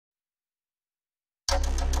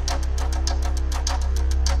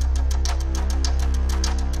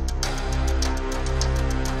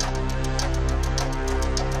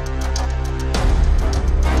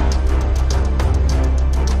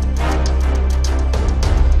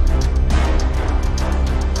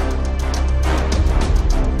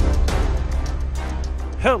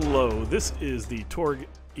Hello, this is the Torg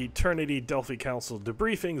Eternity Delphi Council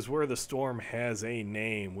Debriefings, where the storm has a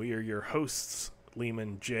name. We are your hosts,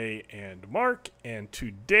 Leamon, Jay, and Mark, and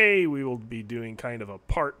today we will be doing kind of a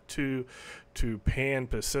part 2 to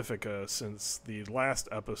Pan-Pacifica, since the last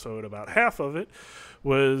episode, about half of it,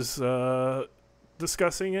 was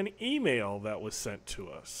discussing an email that was sent to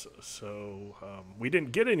us. So we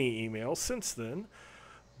didn't get any emails since then,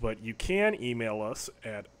 but you can email us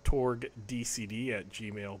at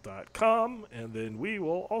torgdcd@gmail.com, and then we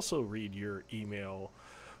will also read your email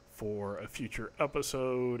for a future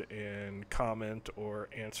episode and comment or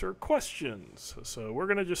answer questions. So we're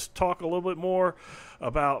going to just talk a little bit more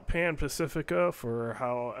about Pan-Pacifica for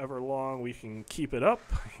however long we can keep it up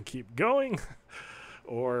and keep going,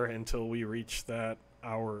 or until we reach that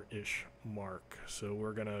hour-ish mark. So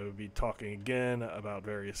we're going to be talking again about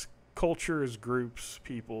various cultures, groups,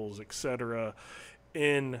 peoples, etc.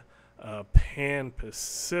 in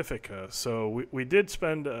Pan-Pacifica. So we did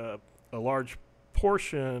spend a large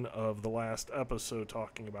portion of the last episode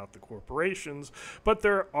talking about the corporations, but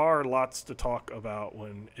there are lots to talk about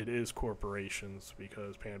when it is corporations,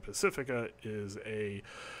 because Pan-Pacifica is a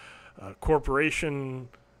corporation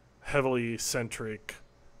heavily centric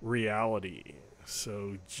reality.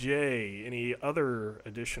 So, Jay, any other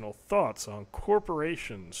additional thoughts on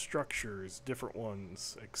corporations, structures, different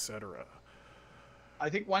ones, etc.? I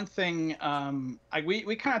think one thing,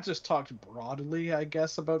 we kind of just talked broadly, I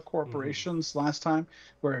guess, about corporations last time,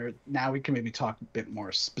 where now we can maybe talk a bit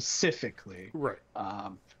more specifically. Right.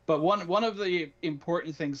 But one of the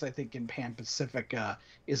important things, I think, in Pan-Pacifica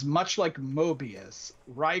is, much like Mobius,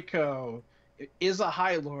 Raiko is a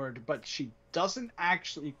High Lord, but she doesn't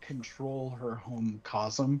actually control her home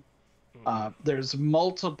cosm. There's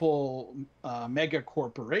multiple mega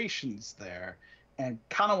corporations there, and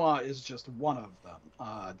Kanawa is just one of them.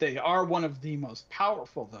 They are one of the most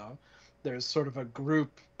powerful, though. There's sort of a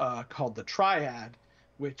group called the Triad,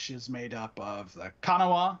 which is made up of the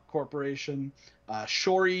Kanawa Corporation,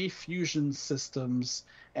 Shori Fusion Systems,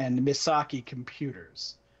 and Misaki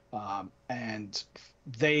Computers. And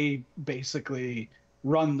they basically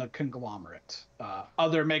run the conglomerate.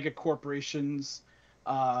 Other mega corporations,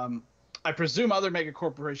 I presume other mega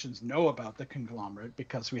corporations know about the conglomerate,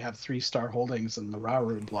 because we have 3-star holdings in the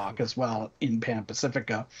Rauru block as well in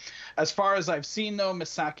Pan-Pacifica. As far as I've seen, though,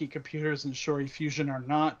 Misaki Computers and Shori Fusion are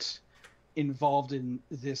not involved in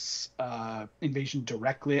this invasion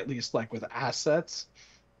directly, at least like with assets.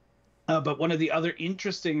 But one of the other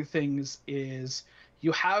interesting things is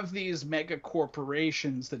you have these mega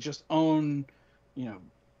corporations that just own,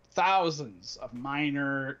 thousands of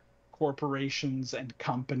minor corporations and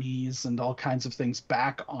companies and all kinds of things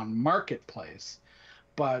back on Marketplace.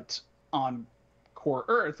 But on Core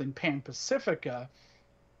Earth in Pan-Pacifica,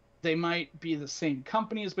 they might be the same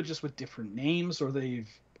companies, but just with different names, or they've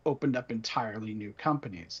opened up entirely new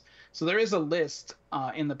companies. So there is a list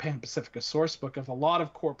in the Pan-Pacifica sourcebook of a lot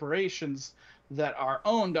of corporations that are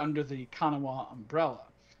owned under the Kanawa umbrella.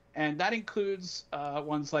 And that includes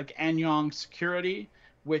ones like Anyong Security,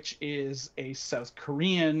 which is a South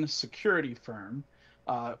Korean security firm.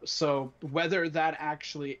 So whether that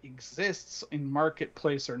actually exists in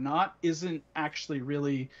Marketplace or not isn't actually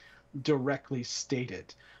really directly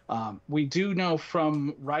stated. We do know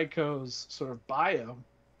from Raiko's sort of bio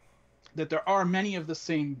that there are many of the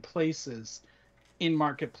same places in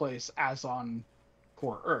Marketplace as on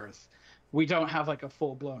Core Earth. We don't have like a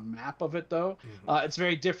full-blown map of it, though. It's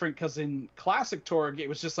very different, because in classic Torg, it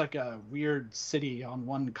was just like a weird city on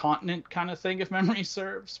one continent kind of thing, if memory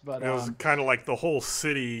serves. But it was kind of like the whole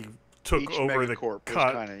city took over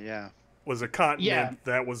the was a continent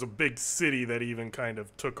that was a big city that even kind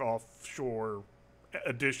of took offshore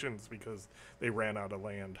additions because they ran out of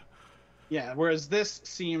land. Yeah, whereas this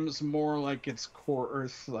seems more like it's Core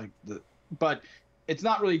Earth, but it's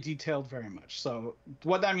not really detailed very much. So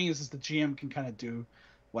what that means is the GM can kind of do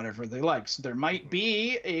whatever they like. So there might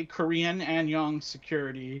be a Korean Anyong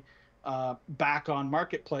Security back on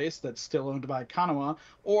Marketplace that's still owned by Kanawa,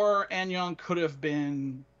 or Anyong could have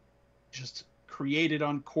been just created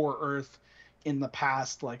on Core Earth in the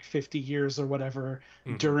past, like 50 years or whatever,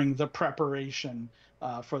 during the preparation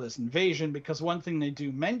for this invasion. Because one thing they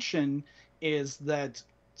do mention is that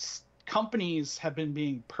companies have been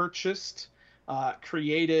being purchased,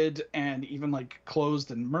 created, and even like closed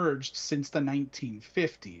and merged since the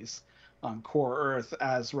 1950s on Core Earth,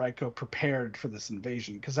 as Raiko prepared for this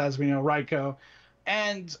invasion. Because as we know, Raiko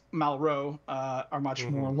and Malraux are much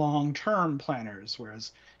more long-term planners,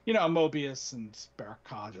 whereas Mobius and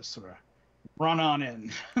Baraka just sort of run on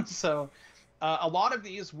in. So A lot of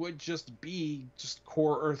these would just be just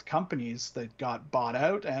core Earth companies that got bought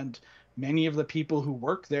out, and many of the people who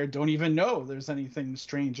work there don't even know there's anything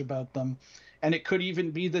strange about them. And it could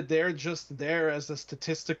even be that they're just there as a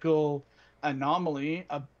statistical anomaly,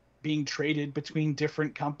 being traded between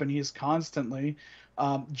different companies constantly,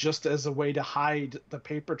 just as a way to hide the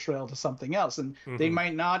paper trail to something else. And they Mm-hmm.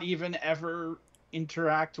 might not even ever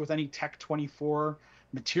interact with any Tech 24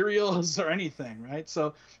 materials or anything, right?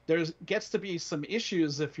 So there's gets to be some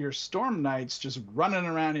issues if you're Storm Knights just running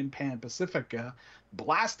around in Pan-Pacifica,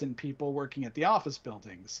 blasting people working at the office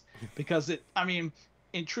buildings. Because I mean,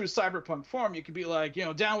 in true cyberpunk form, you could be like,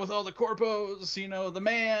 down with all the corpos, the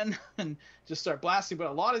man, and just start blasting. But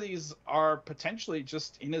a lot of these are potentially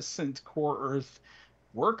just innocent core Earth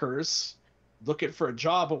workers looking for a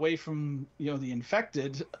job away from, the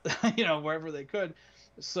infected, wherever they could.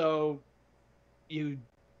 So you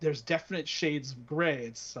there's definite shades of gray.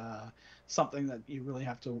 It's something that you really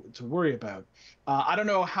have to worry about. I don't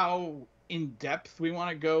know how in depth we want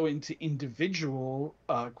to go into individual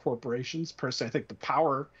corporations per se. I think the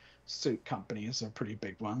power suit companies are pretty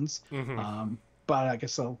big ones. Mm-hmm. But I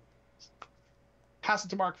guess I'll pass it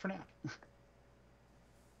to Mark for now.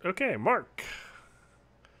 Okay, Mark.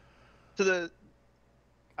 To the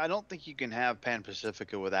I don't think you can have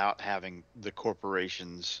Pan-Pacifica without having the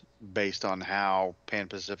corporations based on how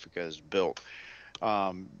Pan-Pacifica is built.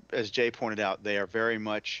 As Jay pointed out, they're very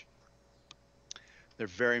much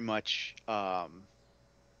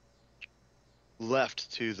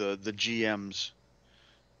left to the GM's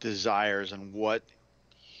desires and what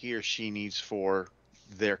he or she needs for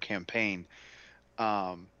their campaign.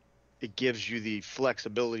 It gives you the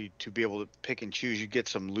flexibility to be able to pick and choose. You get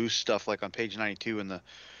some loose stuff like on page 92 in the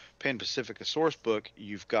Pan-Pacifica source book.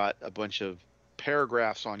 You've got a bunch of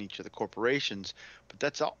paragraphs on each of the corporations, but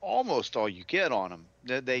that's almost all you get on them.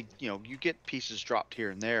 You get pieces dropped here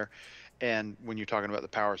and there. And when you're talking about the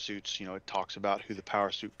power suits, it talks about who the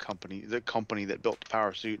power suit company, the company that built the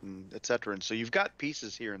power suit, and et cetera. And so you've got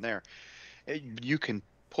pieces here and there. You can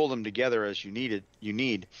pull them together as you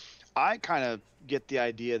need. I kind of get the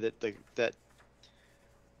idea that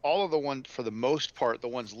all of the ones, for the most part, the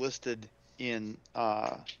ones listed in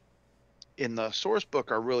the source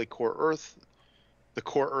book are really the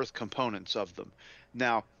core Earth components of them.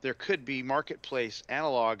 Now, there could be marketplace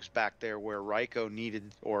analogs back there where Raiko needed,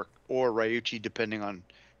 or Ryuichi, depending on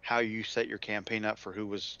how you set your campaign up for who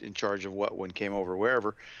was in charge of what when came over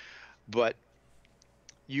wherever. But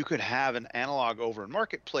you could have an analog over in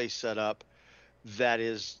marketplace set up that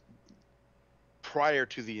is prior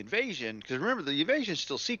to the invasion, because remember, the invasion is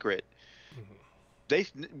still secret.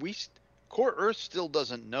 Mm-hmm. Core Earth still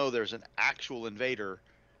doesn't know there's an actual invader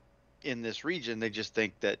in this region. They just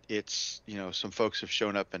think that it's, some folks have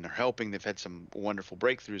shown up and are helping. They've had some wonderful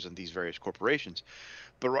breakthroughs in these various corporations.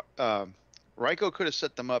 But Raiko could have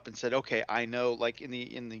set them up and said, okay, I know, like in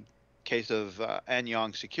the case of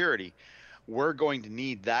Anyang Security, we're going to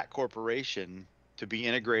need that corporation to be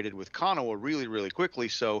integrated with Kanawa really, really quickly.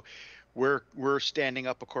 So we're standing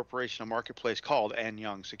up a corporation, a marketplace called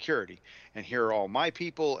Anyang Security, and here are all my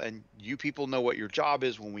people, and you people know what your job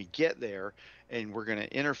is when we get there, and we're going to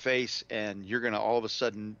interface, and you're going to all of a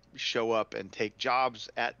sudden show up and take jobs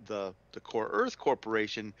at the Core Earth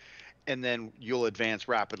Corporation, and then you'll advance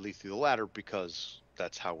rapidly through the ladder because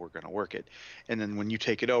that's how we're going to work it. And then when you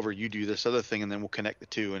take it over, you do this other thing, and then we'll connect the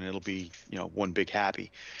two, and it'll be, one big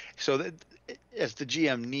happy. So that as the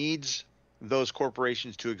GM needs those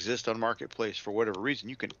corporations to exist on marketplace for whatever reason,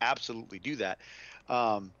 you can absolutely do that,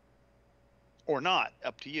 or not,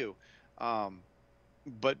 up to you.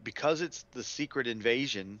 But because it's the secret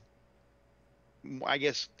invasion, I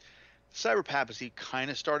guess Cyber Papacy kind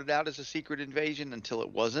of started out as a secret invasion until it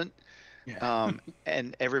wasn't. Yeah.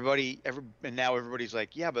 And now everybody's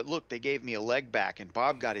like, yeah, but look, they gave me a leg back and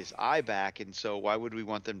Bob got his eye back, and so why would we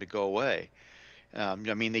want them to go away? I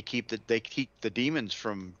mean, they keep the demons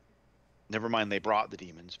from. Never mind, they brought the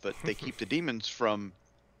demons, but they keep the demons from,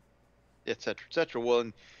 et cetera, et cetera. Well,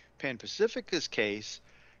 in Pan-Pacifica's case,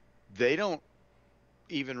 they don't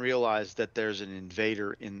even realize that there's an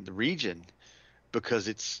invader in the region, because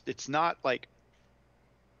it's not like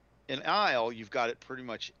in Isle, you've got it pretty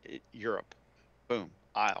much Europe, boom,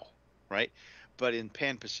 Isle, right? But in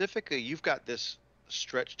Pan-Pacifica, you've got this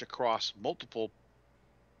stretched across multiple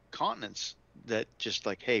continents that just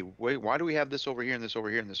like, hey, wait, why do we have this over here and this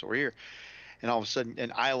over here and this over here? And all of a sudden,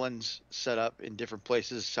 and islands set up in different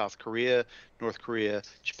places: South Korea, North Korea,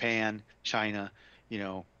 Japan, China.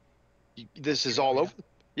 This is all over.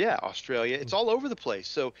 Yeah, Australia. It's all over the place.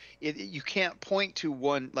 So you can't point to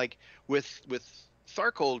one, like with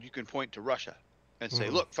Tharkold. You can point to Russia and say,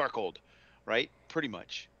 look, Tharkold, right? Pretty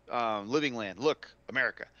much. Living land. Look,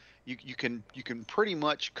 America. You can pretty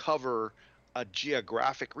much cover a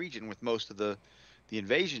geographic region with most of the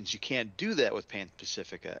invasions. You can't do that with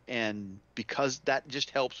Pan-Pacifica, and because that just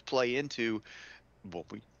helps play into, well,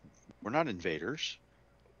 we're not invaders.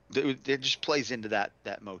 It just plays into that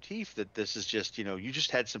motif that this is just, you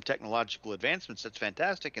just had some technological advancements. That's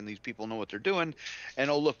fantastic, and these people know what they're doing. And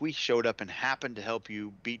oh, look, we showed up and happened to help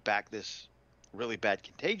you beat back this really bad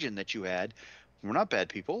contagion that you had. We're not bad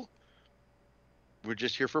people. We're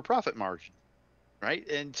just here for profit margin, right?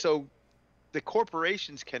 And so the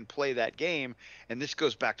corporations can play that game, and this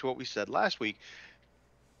goes back to what we said last week.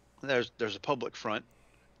 There's a public front,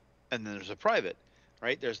 and then there's a private,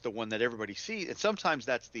 right? There's the one that everybody sees, and sometimes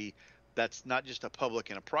that's not just a public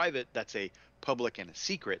and a private, that's a public and a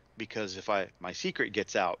secret, because if my secret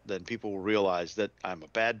gets out, then people will realize that I'm a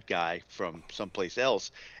bad guy from someplace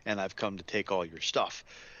else, and I've come to take all your stuff,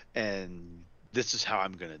 and this is how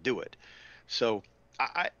I'm going to do it. So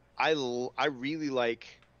I really like,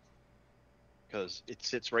 because it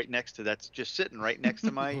sits right next to, that's just sitting right next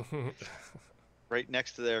to my right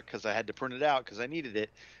next to there, because I had to print it out because I needed it.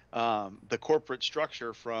 The corporate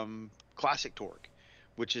structure from Classic Torg,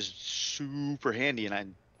 which is super handy. And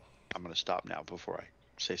I'm going to stop now before I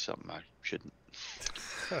say something I shouldn't.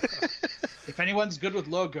 If anyone's good with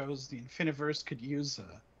logos, the Infiniverse could use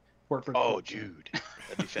a corporate. Oh, culture. dude,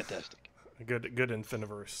 that'd be fantastic. A good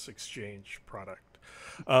Infiniverse exchange product.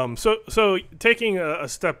 So taking a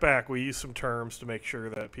step back, we use some terms to make sure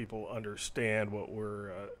that people understand what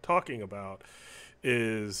we're talking about.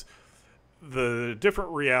 Is the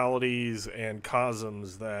different realities and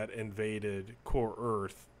cosms that invaded core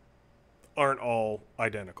Earth aren't all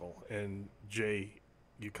identical. And Jay,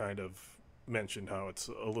 you kind of mentioned how it's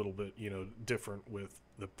a little bit, different with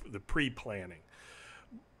the pre-planning.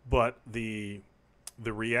 But the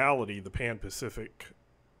reality, the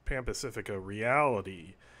Pan-Pacifica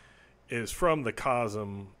reality, is from the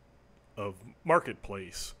cosm of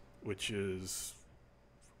Marketplace, which is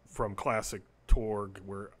from Classic Torg,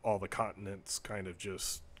 where all the continents kind of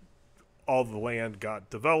just, all the land got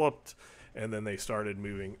developed, and then they started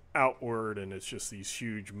moving outward, and it's just these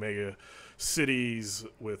huge mega cities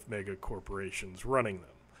with mega corporations running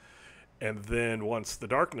them. And then once the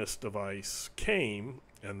darkness device came,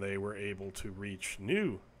 and they were able to reach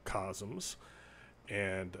new cosms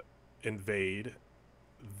and invade,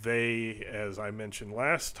 they, as I mentioned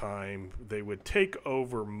last time, they would take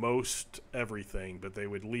over most everything, but they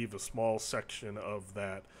would leave a small section of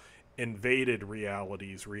that invaded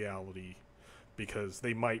reality because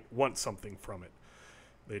they might want something from it.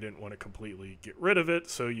 They didn't want to completely get rid of it,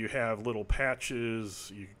 so you have little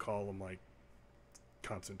patches, you could call them like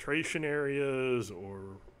concentration areas or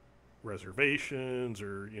reservations,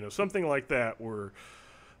 or something like that, where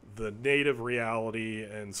the native reality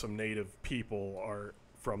and some native people are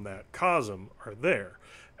from that cosm are there.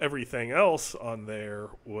 Everything else on there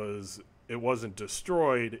it wasn't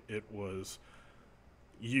destroyed, it was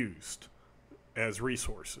used as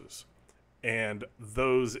resources. And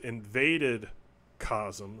those invaded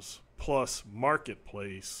cosms plus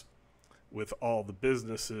Marketplace, with all the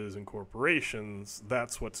businesses and corporations,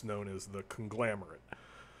 that's what's known as the conglomerate.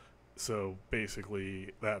 So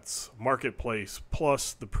basically, that's Marketplace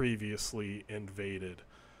plus the previously invaded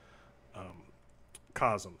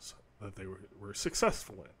cosms that they were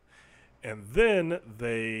successful in. And then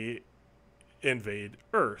they invade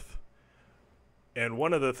Earth. And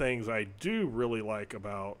one of the things I do really like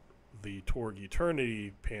about the Torg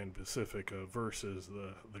Eternity Pan-Pacifica versus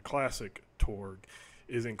the Classic Torg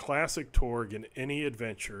is, in Classic Torg, in any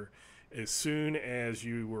adventure, as soon as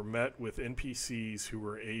you were met with NPCs who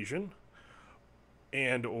were Asian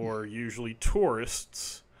and or usually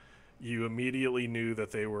tourists, you immediately knew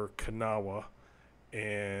that they were Kanawa,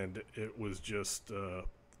 and it was just a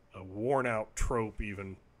worn-out trope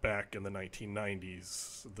even back in the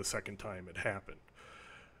 1990s, the second time it happened.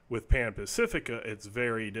 With Pan-Pacifica, it's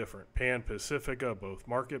very different. Pan-Pacifica, both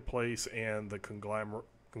Marketplace and the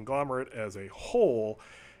conglomerate as a whole,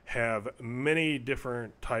 have many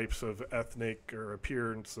different types of ethnic or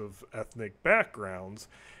appearance of ethnic backgrounds,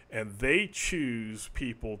 and they choose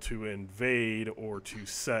people to invade or to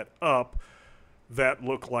set up that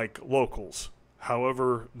look like locals,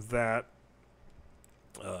 however that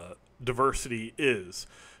diversity is.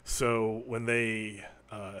 So when they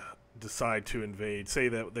decide to invade, say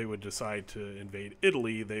that they would decide to invade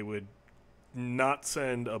Italy, they would not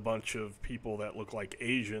send a bunch of people that look like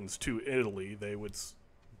Asians to Italy. They would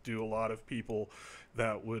do a lot of people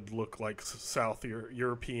that would look like South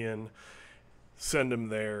European, send them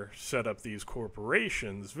there, set up these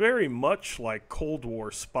corporations, very much like Cold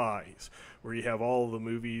War spies, where you have all the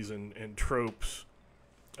movies and tropes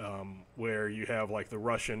where you have like the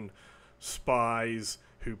Russian spies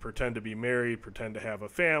who pretend to be married, pretend to have a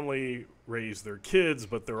family, raise their kids,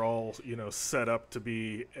 but they're all, set up to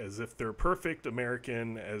be as if they're perfect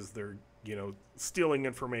American, as they're, stealing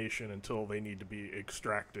information until they need to be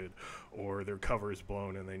extracted or their cover is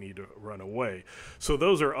blown and they need to run away. So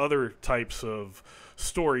those are other types of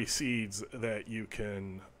story seeds that you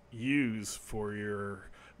can use for your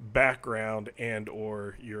background and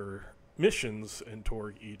or your missions in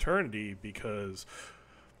Torg Eternity, because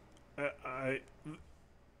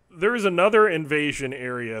there is another invasion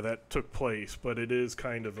area that took place, but it is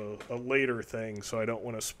kind of a later thing, so I don't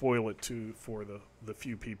want to spoil it for the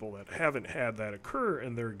few people that haven't had that occur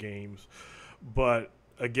in their games. But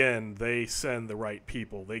again, they send the right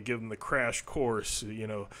people. They give them the crash course.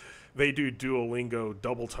 They do Duolingo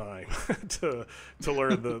double time to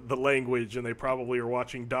learn the language, and they probably are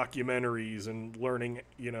watching documentaries and learning,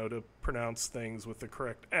 to pronounce things with the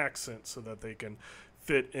correct accent so that they can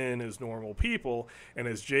fit in as normal people. And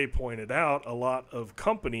as Jay pointed out, a lot of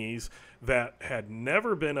companies that had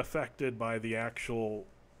never been affected by the actual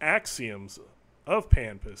axioms of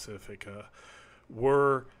Pan-Pacifica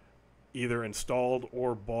were either installed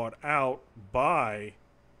or bought out by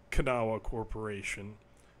Kanawha Corporation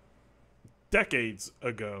decades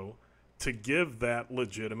ago to give that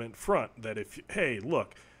legitimate front that hey,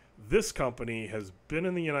 look, this company has been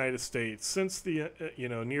in the United States since the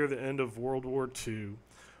near the end of World War II,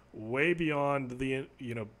 way beyond the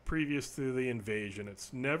previous to the invasion.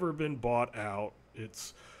 It's never been bought out.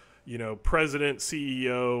 It's president,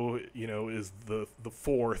 CEO, is the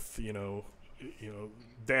fourth.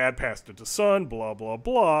 Dad passed it to son. Blah blah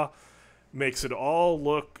blah. Makes it all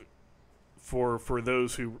look for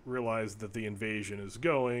those who realize that the invasion is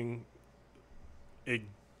going. It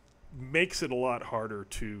makes it a lot harder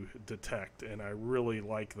to detect, and I really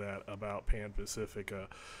like that about Pan-Pacifica,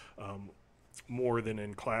 more than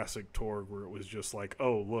in classic Torg, where it was just like,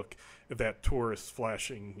 oh, look at that tourist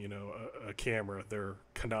flashing, a camera, they're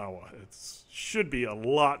Kanawha. It should be a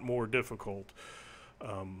lot more difficult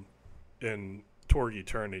in Torg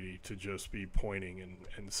Eternity to just be pointing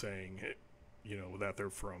and saying, that they're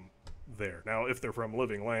from there. Now, if they're from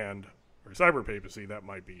Living Land or cyber papacy, that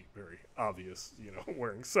might be very obvious,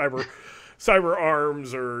 wearing cyber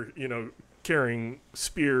arms, or, carrying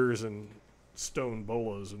spears and stone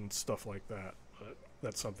bolas and stuff like that. But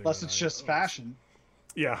that's something. Plus, it's just fashion.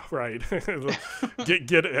 Yeah, right.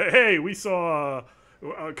 Hey, we saw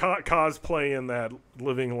cosplay in that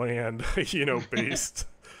Living Land, based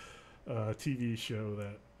TV show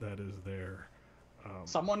that is there.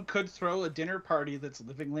 Someone could throw a dinner party that's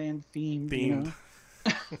Living Land themed.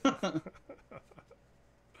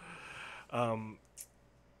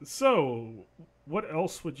 So what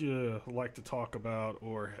else would you like to talk about,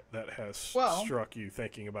 or that has struck you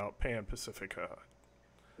thinking about Pan-Pacifica?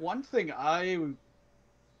 One thing I would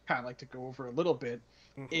kind of like to go over a little bit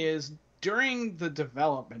is during the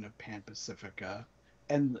development of Pan-Pacifica,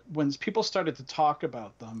 and when people started to talk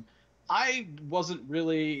about them, I wasn't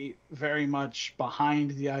really very much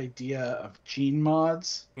behind the idea of gene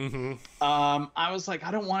mods. I was like,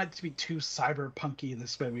 I don't want it to be too cyberpunky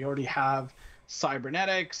this way. We already have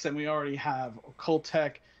cybernetics and we already have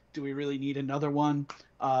occultech. Do we really need another one?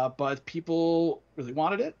 But people really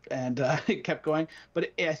wanted it, and it kept going.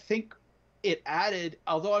 But I think it added,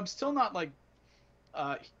 although I'm still not like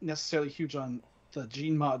necessarily huge on the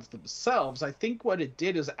gene mods themselves, I think what it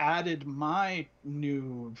did is added my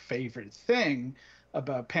new favorite thing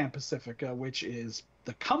about Pan-Pacifica, which is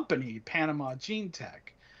the company Panama Gene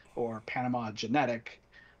Tech, or Panama Genetic.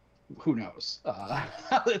 Who knows?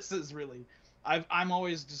 This is really, I'm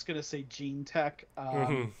always just gonna say Gene Tech.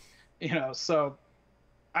 So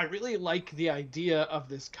I really like the idea of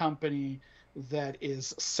this company that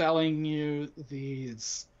is selling you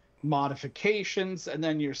these modifications, and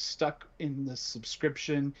then you're stuck in the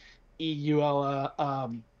subscription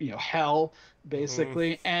hell,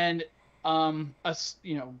 basically. And I'm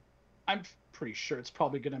pretty sure it's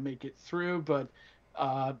probably going to make it through, but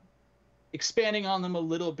expanding on them a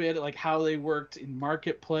little bit, like how they worked in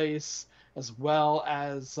Marketplace, as well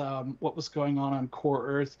as what was going on Core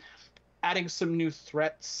Earth, adding some new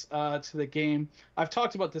threats to the game. I've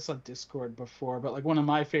talked about this on Discord before, but like one of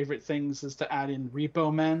my favorite things is to add in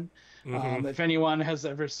Repo Men. If anyone has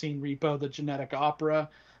ever seen Repo the Genetic Opera,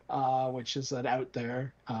 which is an out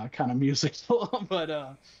there kind of musical,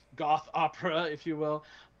 but goth opera, if you will.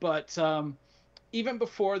 But even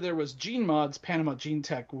before there was Gene Mods, Panama Gene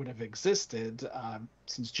Tech would have existed,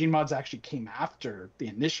 since Gene Mods actually came after the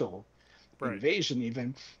initial Right. invasion,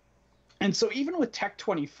 even. And so even with Tech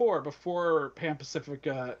 24, before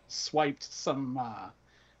Pan-Pacifica swiped some,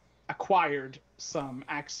 acquired some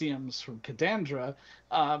axioms from Cadandra,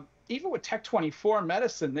 even with Tech 24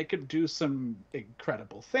 medicine, they could do some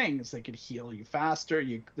incredible things. They could heal you faster.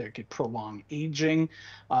 They could prolong aging.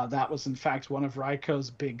 That was, in fact, one of Raiko's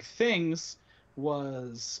big things,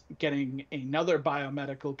 was getting another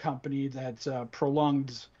biomedical company that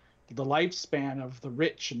prolonged the lifespan of the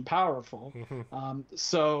rich and powerful.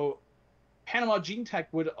 So Panama Gene Tech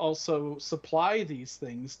would also supply these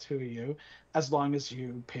things to you as long as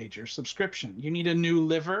you paid your subscription. You need a new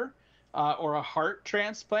liver or a heart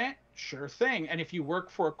transplant? Sure thing. And if you work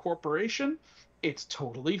for a corporation, it's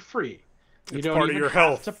totally free. You It's don't part of even your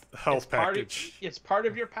have health package. It's part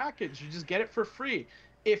of your package. You just get it for free.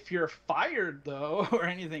 If you're fired, though, or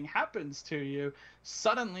anything happens to you,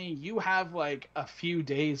 suddenly you have like a few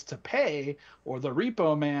days to pay, or the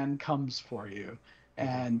repo man comes for you.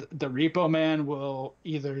 And the repo man will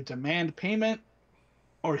either demand payment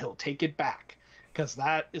or he'll take it back, because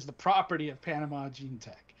that is the property of Panama Gene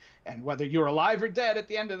Tech. And whether you're alive or dead at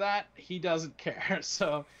the end of that, he doesn't care.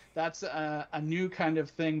 So that's a new kind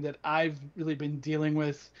of thing that I've really been dealing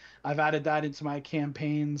with. I've added that into my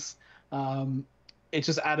campaigns. It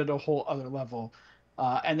just added a whole other level.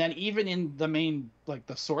 And then even in the main, like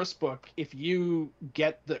the source book, if you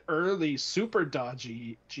get the early super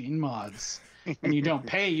dodgy gene mods and you don't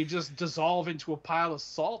pay, you just dissolve into a pile of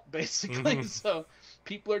salt, basically. So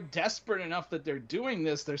people are desperate enough that they're doing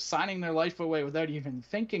this. They're signing their life away without even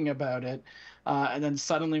thinking about it. And then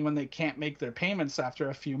suddenly when they can't make their payments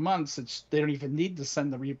after a few months, they don't even need to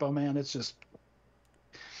send the repo man. It's just...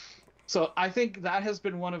 So I think that has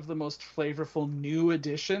been one of the most flavorful new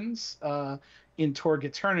additions in Torg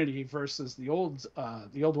Eternity versus the old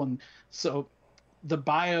one. So the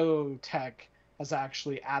biotech has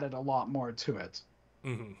actually added a lot more to it.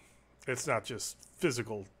 It's not just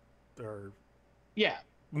physical or yeah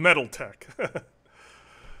metal tech.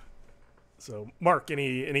 So, Mark,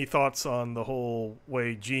 any thoughts on the whole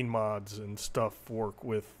way gene mods and stuff work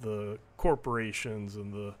with the corporations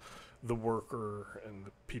and the worker and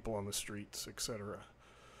the people on the streets, etc.?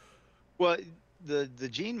 Well, the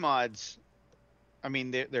gene mods, I mean,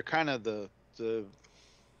 they're kind of the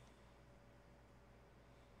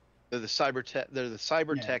cyber tech. They're the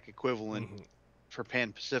cyber tech equivalent for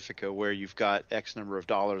Pan-Pacifica, where you've got X number of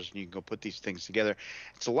dollars and you can go put these things together.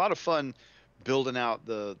 It's a lot of fun building out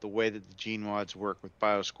the way that the gene mods work with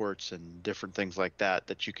biosquirts and different things like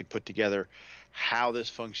that you could put together, how this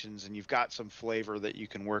functions, and you've got some flavor that you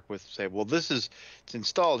can work with. Say, well, it's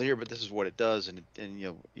installed here, but this is what it does, and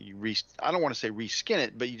I don't want to say reskin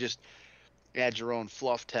it, but you just add your own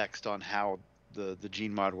fluff text on how the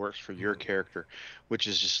gene mod works for your character, which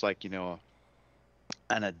is just like an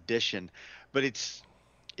addition. But it's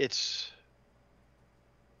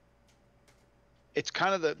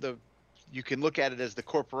kind of the you can look at it as the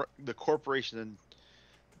corporation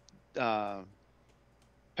and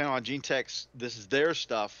Panama Gene Tech's, this is their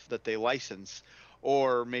stuff that they license,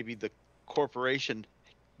 or maybe the corporation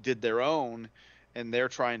did their own and they're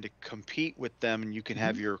trying to compete with them, and you can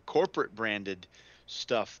have your corporate branded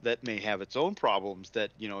stuff that may have its own problems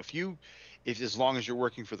that, if as long as you're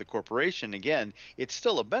working for the corporation, again, it's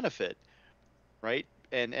still a benefit, right?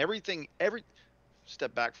 And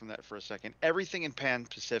step back from that for a second. Everything in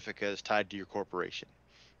Pan-Pacifica is tied to your corporation.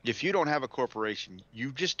 If you don't have a corporation,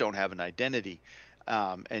 you just don't have an identity,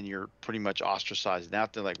 and you're pretty much ostracized. Now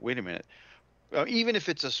they're like, wait a minute. Even if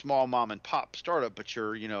it's a small mom and pop startup, but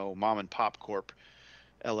you're, mom and pop corp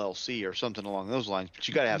LLC or something along those lines. But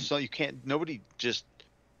you got to have some. You can't. Nobody just.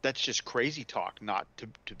 That's just crazy talk. Not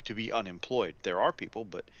to be unemployed. There are people,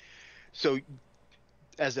 but so.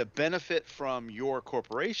 As a benefit from your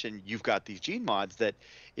corporation, you've got these gene mods that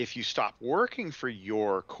if you stop working for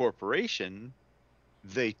your corporation,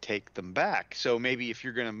 they take them back. So maybe if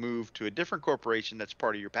you're going to move to a different corporation that's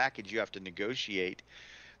part of your package, you have to negotiate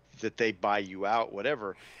that they buy you out,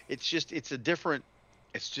 whatever. It's just a different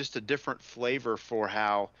flavor for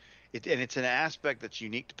how it, and it's an aspect that's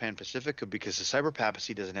unique to Pan-Pacifica because the cyber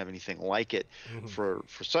papacy doesn't have anything like it for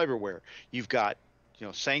cyberware. You've got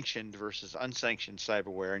sanctioned versus unsanctioned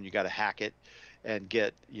cyberware, and you got to hack it and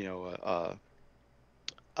get a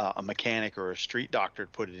mechanic or a street doctor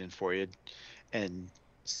to put it in for you, and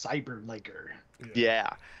cyber liker. Yeah,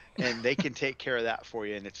 and they can take care of that for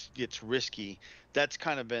you, and it's risky. That's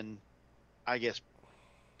kind of been, I guess,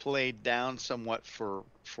 played down somewhat for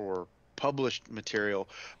published material,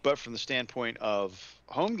 but from the standpoint of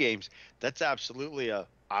home games, that's absolutely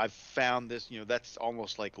I've found this, that's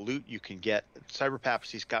almost like loot you can get. Cyber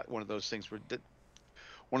Papacy's got one of those things where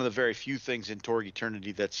one of the very few things in Torg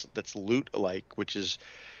Eternity that's loot alike, which is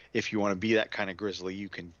if you want to be that kind of grizzly, you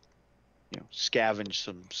can scavenge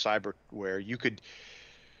some cyberware. You could,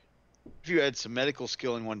 if you had some medical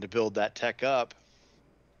skill and wanted to build that tech up,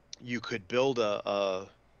 you could build a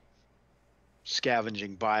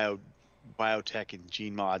scavenging biotech and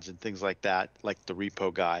gene mods and things like that, like the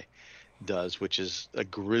repo guy does, which is a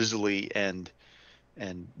grizzly, and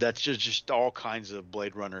that's just all kinds of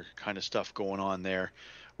Blade Runner kind of stuff going on there,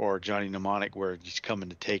 or Johnny Mnemonic, where he's coming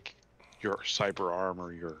to take your cyber arm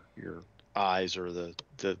or your eyes or the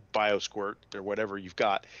biosquirt or whatever you've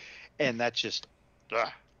got, and that's just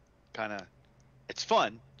kind of, it's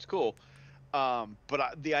fun, it's cool,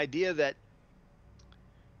 but the idea that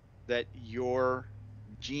your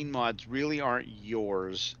gene mods really aren't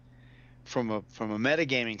yours from a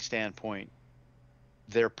metagaming standpoint.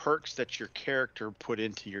 They're perks that your character put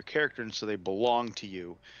into your character, and so they belong to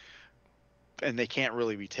you, and they can't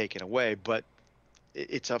really be taken away. But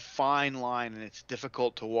it's a fine line, and it's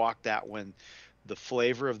difficult to walk that when the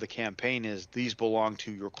flavor of the campaign is these belong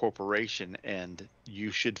to your corporation, and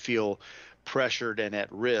you should feel pressured and at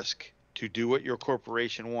risk to do what your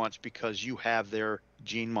corporation wants because you have their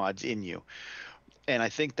gene mods in you. And I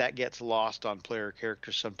think that gets lost on player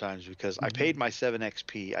characters sometimes, because I paid my 7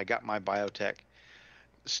 XP, I got my biotech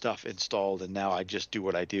stuff installed, and now I just do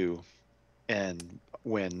what I do. And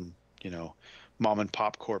when Mom and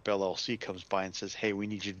Pop Corp LLC comes by and says, hey, we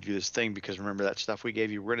need you to do this thing because remember that stuff we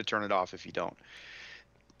gave you, we're going to turn it off if you don't.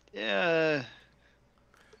 Yeah.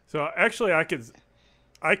 So actually I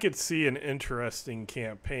could see an interesting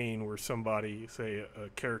campaign where somebody, say a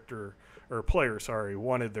character or a player,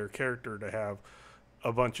 wanted their character to have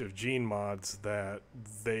a bunch of gene mods that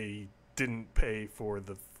they didn't pay for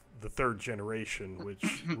the third generation,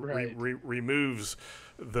 which Right. removes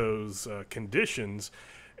those conditions,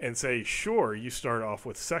 and say, sure, you start off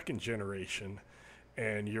with second generation,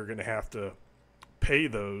 and you're going to have to pay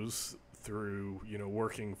those through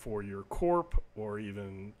working for your corp, or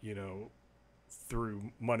even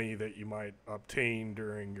through money that you might obtain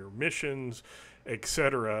during your missions,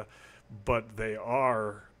 etc. But they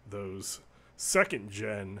are those second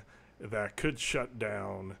gen that could shut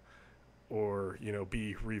down or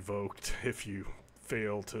be revoked if you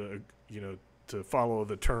fail to to follow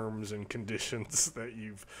the terms and conditions that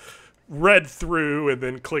you've read through, and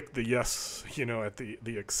then click the yes at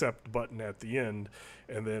the accept button at the end,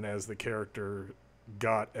 and then as the character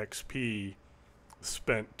got XP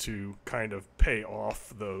spent to kind of pay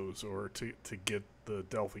off those, or to get the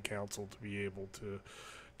Delphi Council to be able to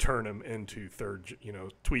turn them into third,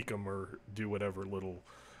 tweak them or do whatever little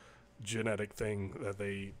genetic thing that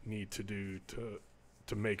they need to do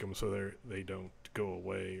to make them so they don't go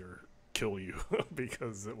away or kill you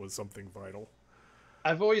because it was something vital.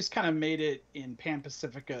 I've always kind of made it in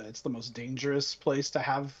Pan-Pacifica, it's the most dangerous place to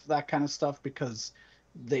have that kind of stuff because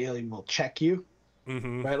they will check you.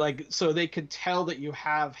 Mm-hmm. Right, like, so they could tell that you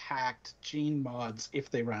have hacked gene mods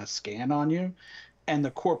if they run a scan on you, and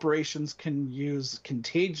the corporations can use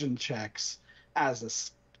contagion checks as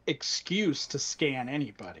a excuse to scan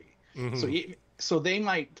anybody. Mm-hmm. So they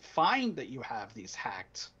might find that you have these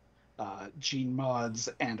hacked gene mods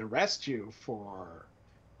and arrest you for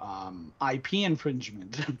IP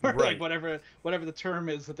infringement, or right. like whatever the term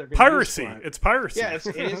is that they're going piracy. To use for it. It's piracy. Yeah,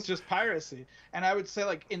 it is just piracy. And I would say,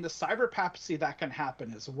 like, in the cyber papacy, that can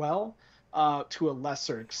happen as well, to a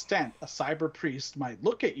lesser extent. A cyber priest might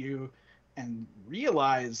look at you and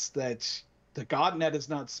realize that the godnet is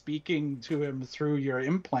not speaking to him through your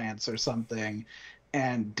implants or something,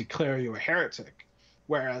 and declare you a heretic.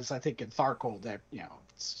 Whereas I think in Tharkol, that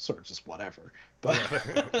it's sort of just whatever. But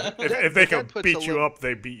if they can beat you up,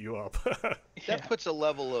 they beat you up. That puts a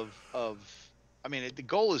level of I mean, the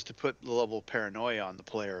goal is to put the level of paranoia on the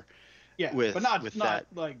player. Yeah, with, but not with that.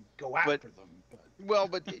 like go after them. But. Well,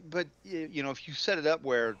 but if you set it up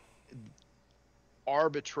where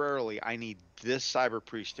arbitrarily I need this cyber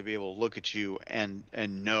priest to be able to look at you and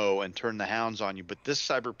know and turn the hounds on you, but this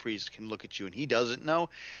cyber priest can look at you and he doesn't know,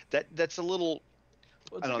 that's a little.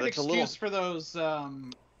 Well, it's I don't know. an That's a excuse little for those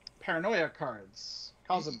paranoia cards,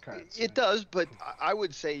 cosm cards. It does, but I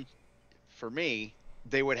would say, for me,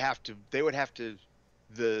 they would have to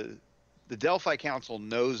the the Delphi Council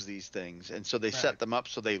knows these things, and so they set them up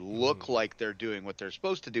so they look like they're doing what they're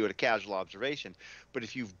supposed to do at a casual observation. But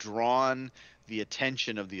if you've drawn the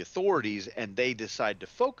attention of the authorities and they decide to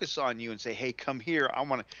focus on you and say, "Hey, come here.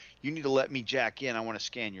 You need to let me jack in. I want to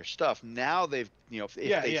scan your stuff." Now they've, if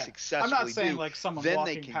they successfully I'm not saying like someone then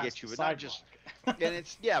walking they can past get you, the but not just. sidewalk.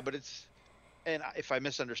 And and if I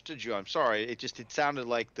misunderstood you, I'm sorry. It sounded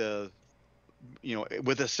like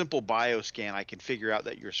with a simple bioscan, I can figure out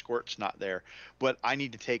that your squirt's not there, but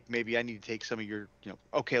maybe I need to take some of your,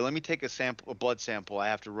 okay, let me take a blood sample. I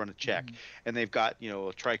have to run a check, and they've got, a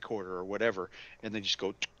tricorder or whatever, and they just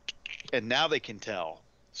go, and now they can tell.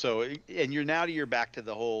 So, and you're back to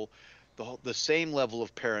the same level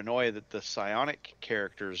of paranoia that the psionic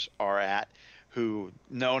characters are at, who,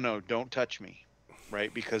 no, don't touch me,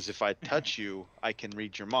 right? Because if I touch you, I can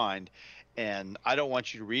read your mind. And I don't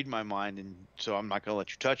want you to read my mind, and so I'm not going to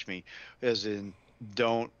let you touch me. As in,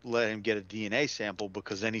 don't let him get a DNA sample,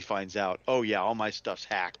 because then he finds out, oh yeah, all my stuff's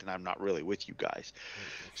hacked, and I'm not really with you guys.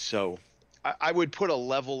 So I would put a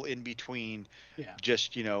level in between,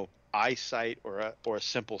 just eyesight or a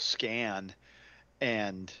simple scan,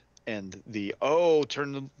 and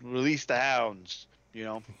release the hounds.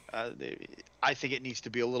 I think it needs to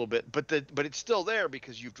be a little bit, but it's still there,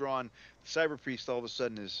 because you've drawn Cyber Priest. All of a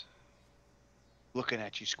sudden is looking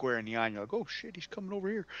at you square in the eye, and you're like, oh shit, he's coming over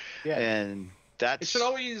here. Yeah. And it should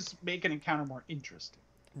always make an encounter more interesting.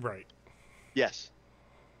 Right. Yes.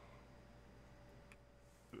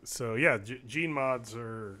 So yeah, gene mods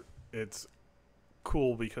it's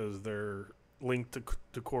cool because they're linked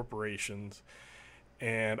to corporations,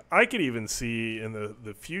 and I could even see in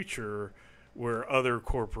the future where other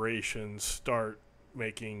corporations start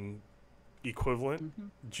making equivalent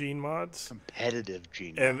gene mods, competitive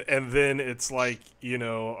gene mods. And then it's like,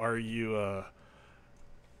 are you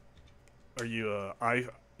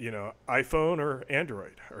iPhone or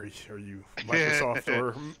Android? Are you Microsoft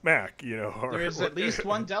or Mac? There's at least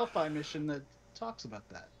one Delphi mission that talks about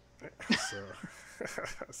that.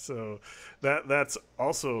 So that's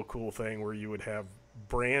also a cool thing, where you would have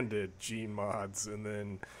branded gene mods, and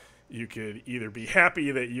then you could either be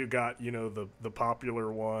happy that you got, the popular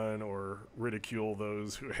one, or ridicule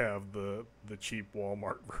those who have the cheap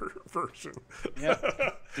Walmart version. Yeah.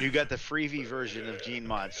 You got the freebie version of gene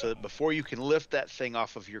mod, so that before you can lift that thing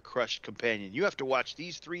off of your crushed companion, you have to watch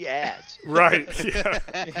these 3 ads. Right. Yeah.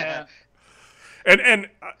 Yeah. And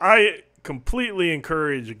I completely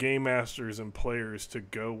encourage game masters and players to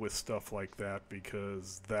go with stuff like that,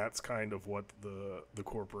 because that's kind of what the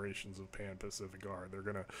corporations of Pan-Pacifica are. They're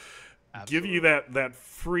going to give you that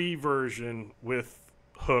free version with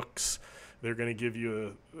hooks. They're going to give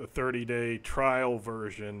you a 30-day trial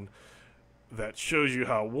version that shows you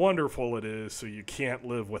how wonderful it is, so you can't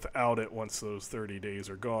live without it once those 30 days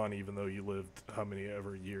are gone, even though you lived how many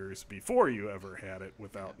ever years before you ever had it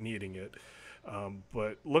without needing it.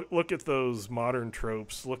 But look at those modern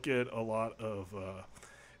tropes. Look at a lot of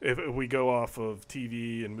if we go off of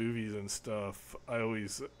TV and movies and stuff, I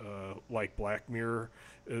always like Black Mirror.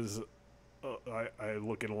 I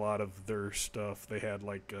look at a lot of their stuff. They had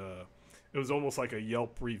it was almost like a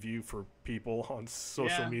Yelp review for people on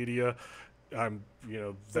social media. That's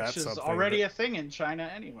which is something already a thing in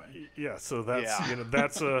China anyway. Yeah, so that's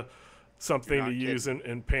that's something to use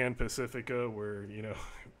in Pan-Pacifica, where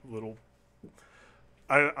little.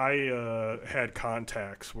 I had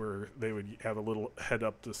contacts where they would have a little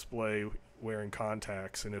head-up display wearing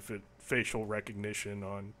contacts, and if it facial recognition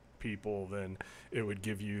on people, then it would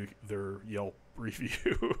give you their Yelp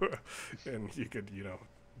review, and you could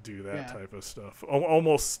do that type of stuff.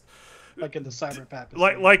 Almost like in the cyber pack.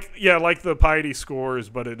 Like the piety scores,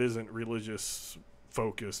 but it isn't religious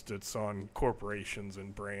focused. It's on corporations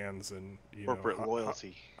and brands and corporate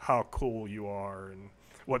loyalty, how cool you are, and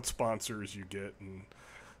what sponsors you get and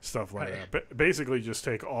stuff like that. Basically, just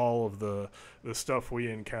take all of the stuff we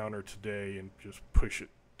encounter today and just push it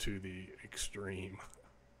to the extreme.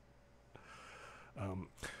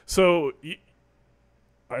 So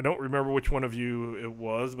I don't remember which one of you it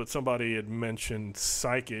was, but somebody had mentioned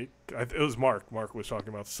psychic. It was Mark. Mark was talking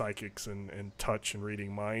about psychics and touch and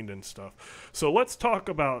reading mind and stuff. So let's talk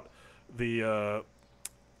about the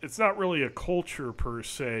it's not really a culture per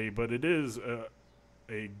se, but it is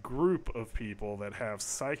a group of people that have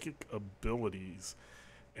psychic abilities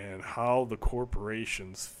and how the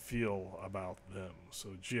corporations feel about them. So,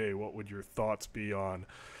 Jay, what would your thoughts be on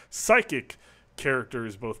psychic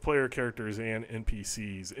characters, both player characters and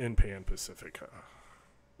NPCs in Pan-Pacifica?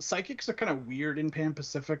 Psychics are kind of weird in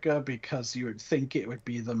Pan-Pacifica because you would think it would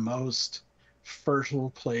be the most fertile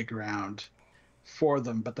playground for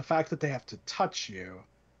them, but the fact that they have to touch you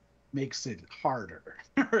makes it harder,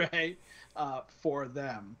 right, for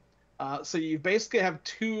them. So you basically have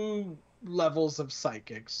two levels of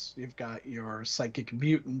psychics. You've got your psychic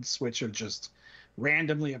mutants, which are just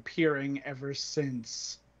randomly appearing ever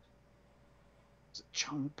since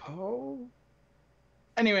Changpo.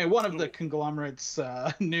 Anyway, one of the conglomerate's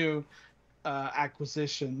new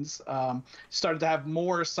acquisitions started to have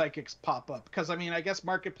more psychics pop up, because I mean, I guess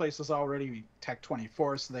Marketplace was already Tech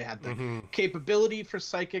 24, so they had the capability for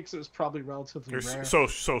psychics. It was probably relatively rare.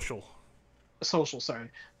 Social, sorry.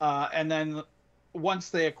 And then once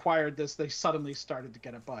they acquired this, they suddenly started to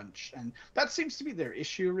get a bunch, and that seems to be their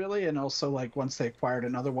issue, really. And also, like, once they acquired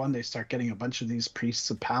another one, they start getting a bunch of these priests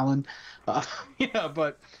of Palin.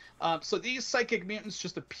 But so these psychic mutants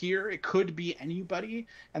just appear. It could be anybody,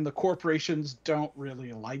 and the corporations don't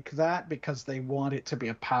really like that, because they want it to be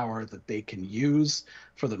a power that they can use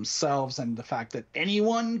for themselves, and the fact that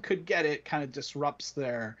anyone could get it kind of disrupts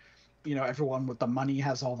their, everyone with the money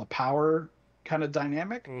has all the power kind of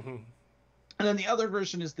dynamic. And then the other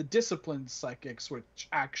version is the disciplined psychics, which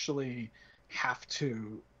actually have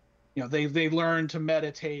to, they learn to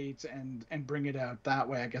meditate and bring it out that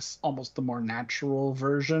way. I guess almost the more natural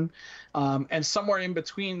version. And somewhere in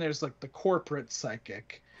between, there's like the corporate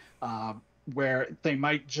psychic, where they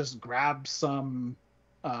might just grab some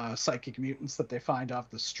psychic mutants that they find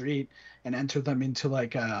off the street and enter them into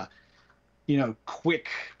like a, quick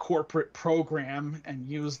corporate program and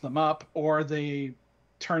use them up, or they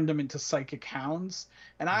turn them into psychic hounds.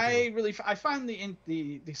 And I find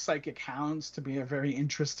the psychic hounds to be a very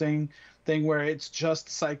interesting thing, where it's just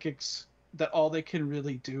psychics that all they can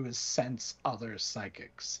really do is sense other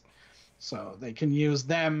psychics. So they can use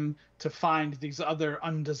them to find these other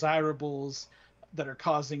undesirables that are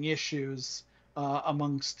causing issues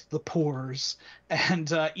amongst the pores,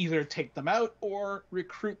 and either take them out or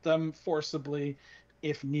recruit them forcibly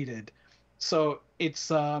if needed. So it's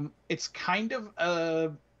kind of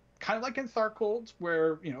like in Tharcold,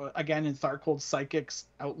 where, again, in Tharcold, psychics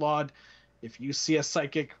outlawed. If you see a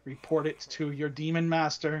psychic, report it to your demon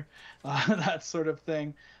master, that sort of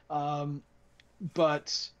thing.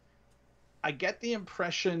 But I get the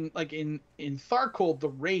impression, like in Tharcold, the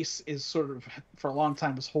race is sort of, for a long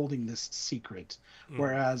time, was holding this secret,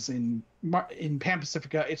 whereas in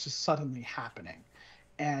Pan-Pacifica, it's just suddenly happening.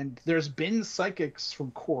 And there's been psychics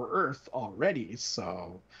from Core Earth already,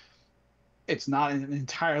 so it's not an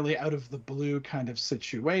entirely out of the blue kind of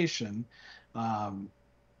situation.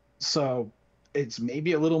 So it's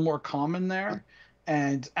maybe a little more common there.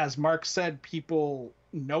 And as Mark said, people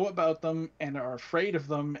know about them and are afraid of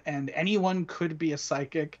them, and anyone could be a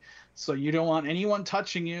psychic, so you don't want anyone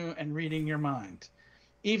touching you and reading your mind.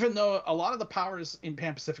 Even though a lot of the powers in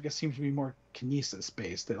Pan-Pacifica seem to be more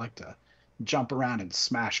kinesis-based. They like to jump around and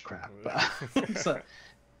smash crap. It's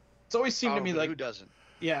always seemed to me like, who doesn't?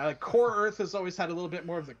 Yeah, like Core Earth has always had a little bit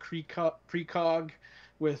more of the precog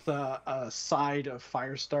with a side of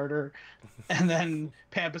Firestarter, and then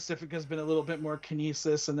Pan-Pacifica has been a little bit more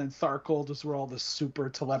kinesis, and then Tharcold is where all the super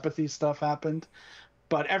telepathy stuff happened.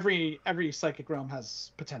 But every psychic realm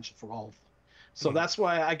has potential for all of them. So that's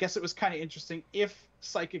why I guess it was kind of interesting if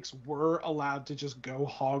psychics were allowed to just go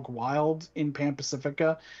hog wild in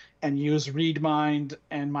Pan-Pacifica and use read mind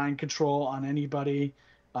and mind control on anybody.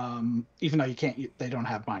 Even though they don't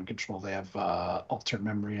have mind control, they have alter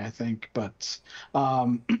memory, I think. But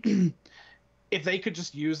if they could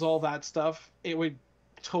just use all that stuff, it would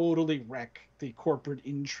totally wreck the corporate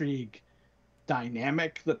intrigue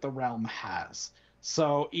dynamic that the realm has.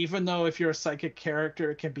 So even though if you're a psychic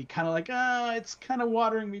character, it can be kind of like, it's kind of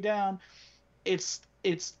watering me down. It's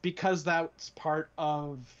because that's part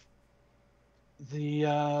of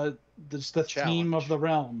the theme of the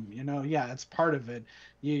realm, Yeah, it's part of it.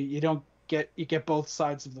 You get both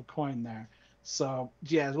sides of the coin there. So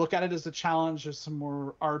yeah, look at it as a challenge. There's some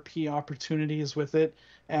more RP opportunities with it,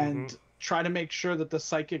 and try to make sure that the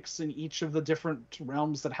psychics in each of the different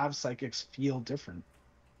realms that have psychics feel different.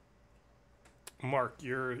 Mark,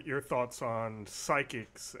 your thoughts on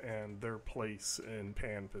psychics and their place in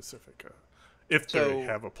Pan-Pacifica, if they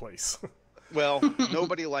have a place. Well,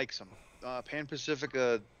 nobody likes them.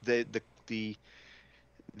 Pan-Pacifica, the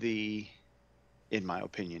in my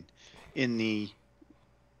opinion, in the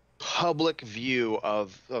public view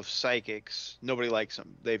of psychics, nobody likes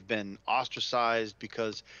them. They've been ostracized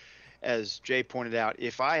because, as Jay pointed out,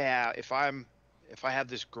 if I have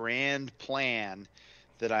this grand plan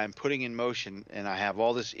that I'm putting in motion, and I have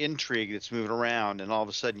all this intrigue that's moving around, and all of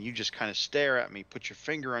a sudden you just kind of stare at me, put your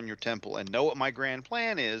finger on your temple, and know what my grand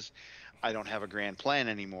plan is, I don't have a grand plan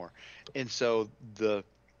anymore. And so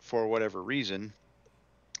for whatever reason,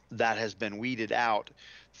 that has been weeded out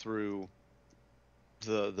through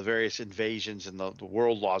the various invasions and the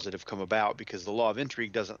world laws that have come about, because the law of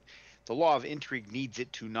intrigue needs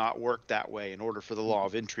it to not work that way in order for the law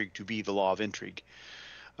of intrigue to be the law of intrigue.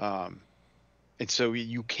 And so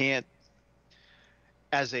you can't,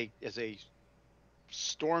 as a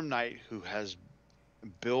Storm Knight who has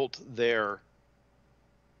built their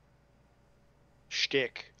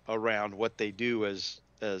shtick around what they do as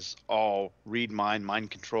all read mind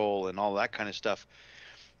control and all that kind of stuff.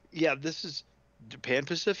 Yeah,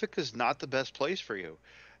 Pan-Pacifica is not the best place for you.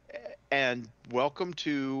 And welcome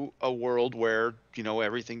to a world where,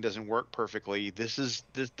 everything doesn't work perfectly. This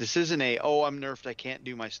isn't I'm nerfed, I can't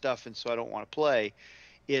do my stuff, and so I don't want to play.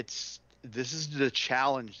 This is the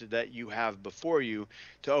challenge that you have before you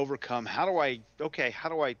to overcome. How do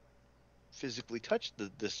I physically touch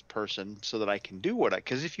this person so that I can do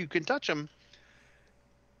because if you can touch them,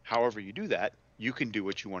 however you do that, you can do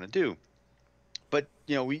what you want to do. But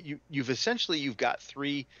you've got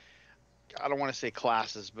three, I don't want to say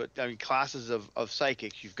classes, but I mean classes of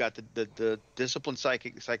psychics. You've got the disciplined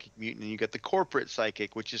psychic, the psychic mutant, and you got the corporate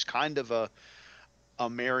psychic, which is kind of a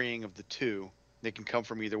marrying of the two. They can come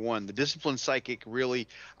from either one. The disciplined psychic, really,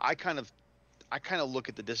 I kind of look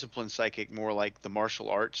at the disciplined psychic more like the martial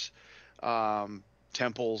arts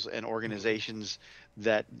temples and organizations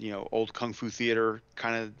that, old kung fu theater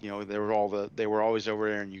kind of, they were always over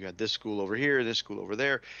there, and you got this school over here, this school over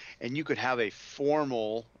there, and you could have if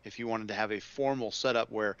you wanted to have a formal setup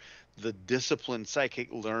where the disciplined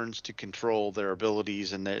psychic learns to control their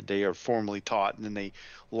abilities, and they are formally taught, and then they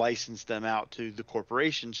license them out to the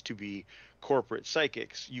corporations to be corporate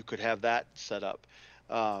psychics. You could have that set up,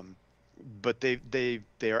 but they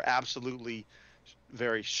are absolutely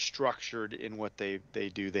very structured in what they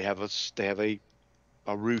do. They have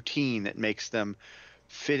a routine that makes them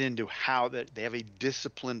fit into how that they have a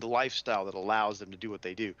disciplined lifestyle that allows them to do what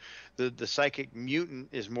they do. The psychic mutant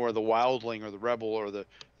is more the wildling or the rebel, or the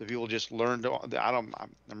people just learned I'm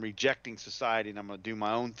rejecting society and I'm going to do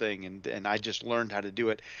my own thing, and I just learned how to do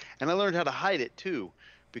it, and I learned how to hide it too,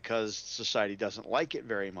 because society doesn't like it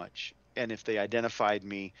very much. And if they identified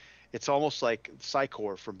me, it's almost like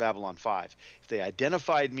Psychor from Babylon 5. If they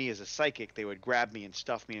identified me as a psychic, they would grab me and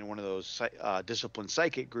stuff me in one of those disciplined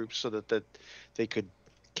psychic groups so that they could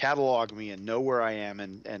catalog me and know where I am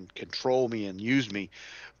and control me and use me.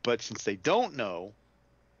 But since they don't know,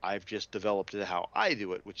 I've just developed it how I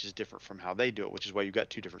do it, which is different from how they do it, which is why you've got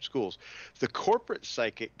two different schools. The corporate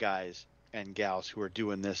psychic guys and gals who are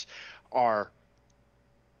doing this are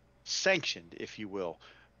sanctioned, if you will,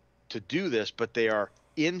 to do this, but they are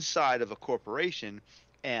inside of a corporation,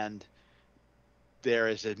 and there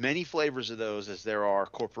is as many flavors of those as there are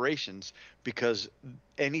corporations, because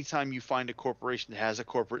anytime you find a corporation that has a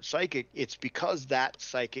corporate psychic, it's because that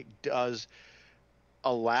psychic does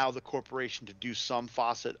allow the corporation to do some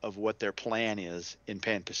facet of what their plan is in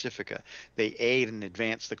Pan-Pacifica. They aid and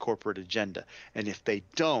advance the corporate agenda, and if they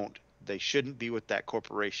don't, they shouldn't be with that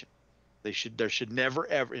corporation. There should never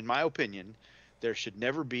ever, in my opinion, there should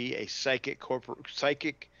never be a corporate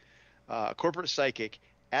psychic at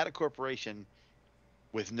a corporation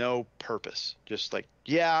with no purpose. Just like,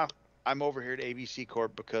 yeah, I'm over here at ABC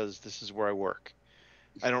Corp because this is where I work.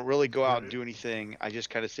 I don't really go out and do anything. I just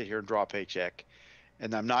kind of sit here and draw a paycheck,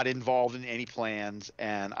 and I'm not involved in any plans,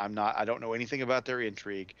 and I don't know anything about their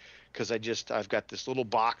intrigue, because I've got this little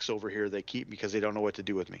box over here they keep because they don't know what to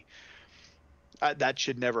do with me. That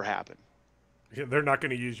should never happen. Yeah, they're not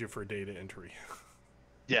going to use you for data entry.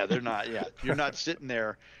 Yeah, they're not. Yeah, you're not sitting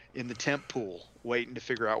there in the temp pool waiting to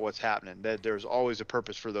figure out what's happening. There's always a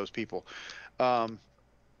purpose for those people,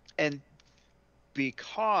 and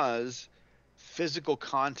because physical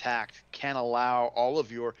contact can allow all of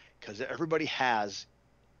because everybody has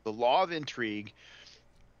the law of intrigue,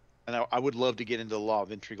 and I would love to get into the law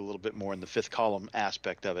of intrigue a little bit more in the fifth column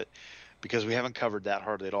aspect of it, because we haven't covered that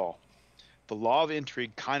hardly at all. The law of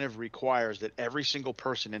intrigue kind of requires that every single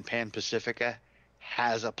person in Pan-Pacifica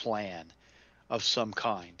has a plan of some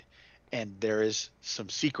kind, and there is some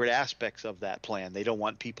secret aspects of that plan they don't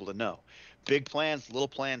want people to know. Big plans, little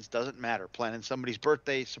plans, doesn't matter. Planning somebody's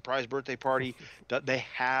birthday, surprise birthday party,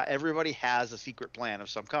 everybody has a secret plan of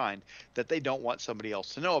some kind that they don't want somebody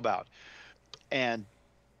else to know about. And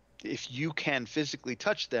if you can physically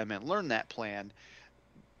touch them and learn that plan,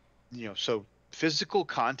 so physical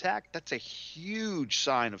contact, that's a huge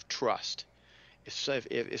sign of trust.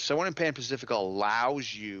 If someone in Pan-Pacifica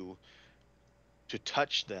allows you to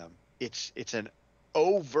touch them, it's an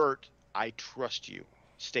overt "I trust you"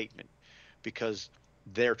 statement, because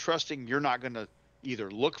they're trusting you're not going to either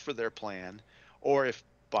look for their plan, or if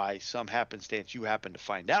by some happenstance you happen to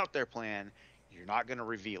find out their plan, you're not going to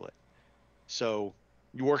reveal it. So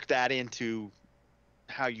you work that into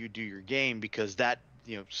how you do your game, because that,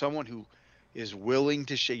 someone who is willing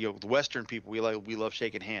to shake, the Western people, we love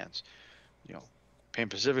shaking hands.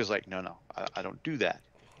 Pan-Pacific is like, no, I don't do that.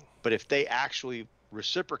 But if they actually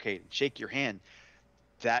reciprocate and shake your hand,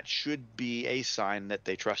 that should be a sign that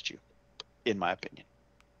they trust you, in my opinion.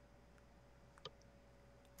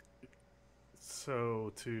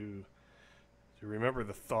 So to remember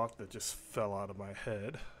the thought that just fell out of my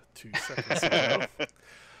head 2 seconds ago,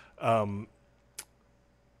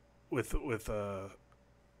 with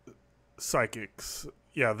psychics,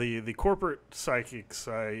 yeah, the corporate psychics,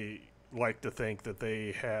 I like to think that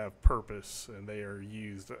they have purpose and they are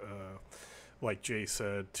used, like Jay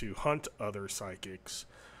said, to hunt other psychics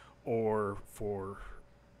or for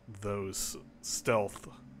those stealth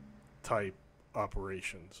type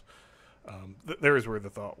operations. There is where the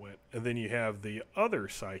thought went. And then you have the other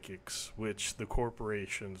psychics, which the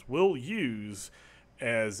corporations will use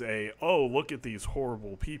as oh, look at these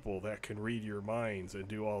horrible people that can read your minds and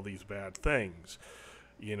do all these bad things.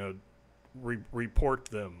 Report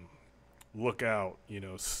them. Look out.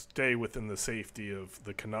 Stay within the safety of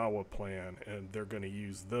the Kanawha plan. And they're going to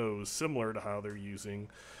use those similar to how they're using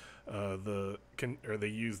they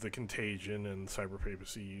use the contagion, and cyber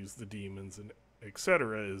papacy use the demons, and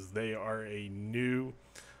etc. Is they are a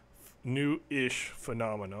new-ish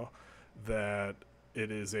phenomena that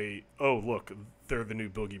it is look, they're the new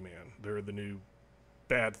boogeyman. They're the new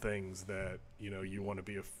bad things that you want to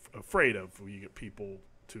be afraid of. You get people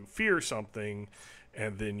to fear something,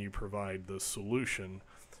 and then you provide the solution,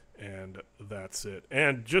 and that's it.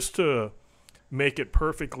 And just to make it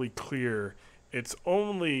perfectly clear, it's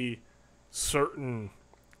only certain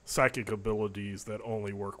psychic abilities that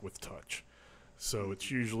only work with touch. So it's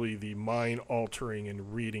usually the mind altering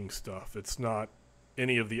and reading stuff. It's not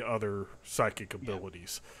any of the other psychic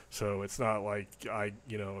abilities. Yeah. So it's not like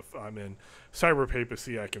if I'm in cyber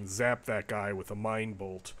papacy, I can zap that guy with a mind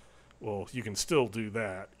bolt. Well, you can still do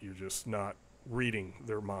that. You're just not reading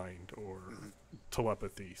their mind or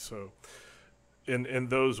telepathy. So in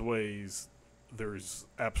those ways, there's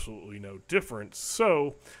absolutely no difference.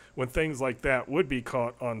 So when things like that would be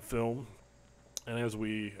caught on film, and as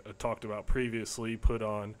we talked about previously, put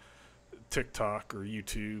on TikTok or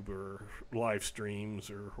YouTube or live streams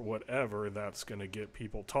or whatever, that's going to get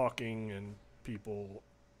people talking and people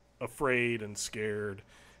afraid and scared,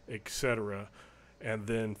 etc. And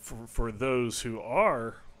then for those who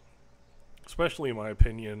are, especially in my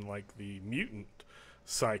opinion, like the mutant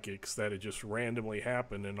psychics, that it just randomly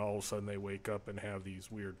happened and all of a sudden they wake up and have these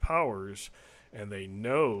weird powers, and they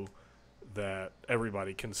know that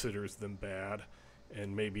everybody considers them bad,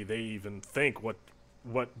 and maybe they even think, what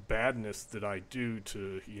badness did I do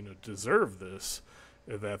to deserve this?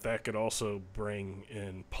 That could also bring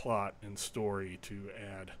in plot and story to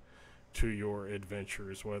add to your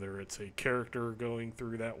adventures, whether it's a character going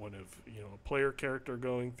through that, a player character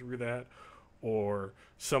going through that, or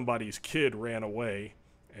somebody's kid ran away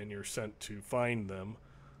and you're sent to find them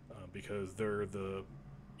because they're the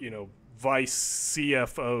vice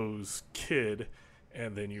CFO's kid,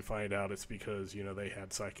 and then you find out it's because they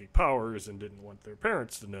had psychic powers and didn't want their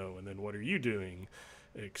parents to know, and then what are you doing,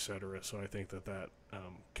 etc. So I think that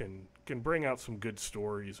can bring out some good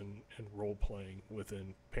stories and role playing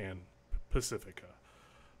within Pan-Pacifica.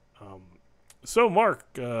 So Mark,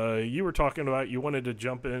 you were talking about you wanted to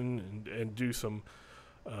jump in and do some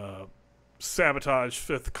sabotage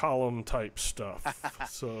fifth column type stuff.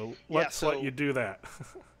 So let's let you do that.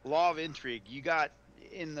 Law of intrigue. You got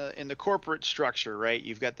in the corporate structure, right?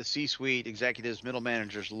 You've got the C-suite, executives, middle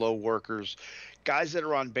managers, low workers, guys that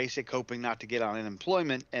are on basic hoping not to get on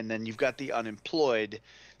unemployment, and then you've got the unemployed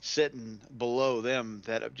sitting below them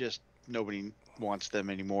that have just nobody wants them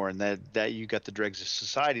anymore, and that you got the dregs of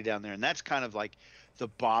society down there, and that's kind of like the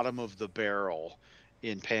bottom of the barrel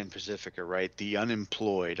in Pan-Pacifica, right? The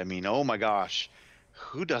unemployed. I mean, oh my gosh,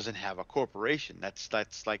 who doesn't have a corporation? That's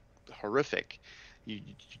like horrific.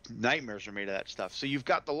 Nightmares are made of that stuff. So you've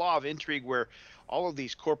got the law of intrigue, where all of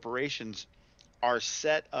these corporations are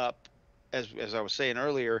set up, as I was saying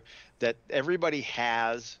earlier, that everybody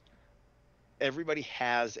has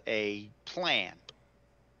a plan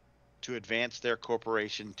to advance their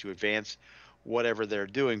corporation, to advance whatever they're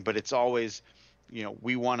doing. But it's always,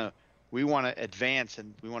 we want to advance,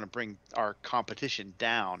 and we want to bring our competition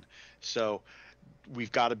down. So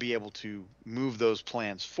we've got to be able to move those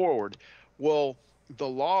plans forward. Well, the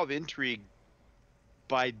law of intrigue,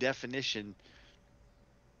 by definition,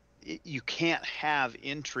 you can't have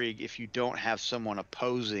intrigue if you don't have someone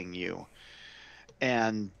opposing you.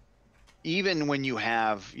 And even when you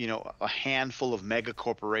have, a handful of mega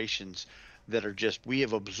corporations that are just, we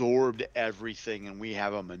have absorbed everything and we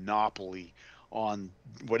have a monopoly on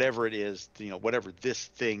whatever it is, whatever this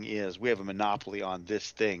thing is, we have a monopoly on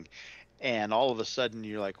this thing. And all of a sudden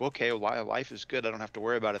you're like, okay, well, life is good. I don't have to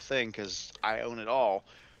worry about a thing because I own it all.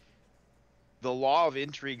 The law of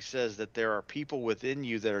intrigue says that there are people within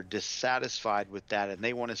you that are dissatisfied with that and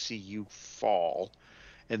they want to see you fall,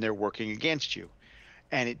 and they're working against you.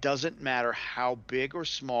 And it doesn't matter how big or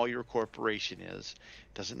small your corporation is.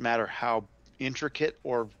 It doesn't matter how intricate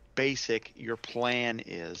or basic your plan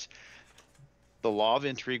is. The law of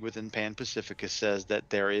intrigue within Pan-Pacifica says that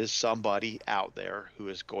there is somebody out there who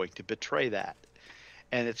is going to betray that.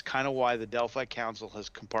 And it's kind of why the Delphi Council has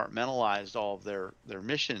compartmentalized all of their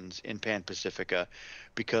missions in Pan-Pacifica,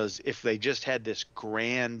 because if they just had this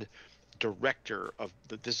grand director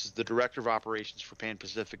this is the director of operations for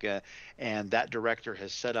Pan-Pacifica, and that director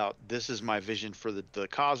has set out, this is my vision for the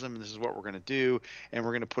Cosm, and this is what we're going to do, and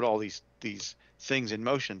we're going to put all these things in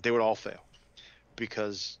motion, they would all fail,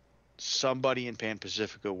 because somebody in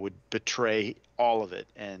Pan-Pacifica would betray all of it,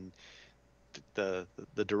 and the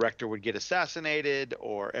director would get assassinated,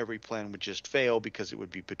 or every plan would just fail because it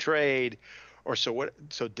would be betrayed, or so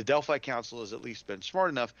the Delphi Council has at least been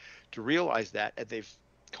smart enough to realize that, and they've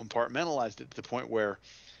compartmentalized it to the point where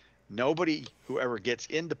nobody who ever gets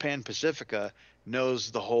into Pan-Pacifica knows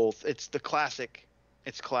the whole. It's classic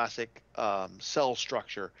cell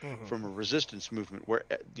structure from a resistance movement, where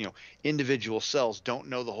individual cells don't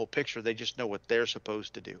know the whole picture. They just know what they're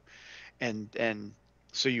supposed to do, and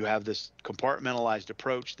so you have this compartmentalized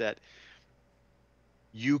approach that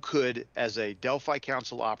you could, as a Delphi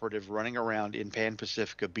Council operative running around in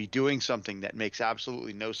Pan-Pacifica, be doing something that makes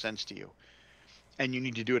absolutely no sense to you. And you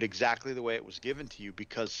need to do it exactly the way it was given to you,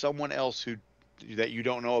 because someone else that you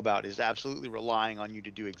don't know about is absolutely relying on you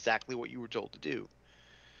to do exactly what you were told to do.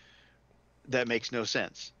 That makes no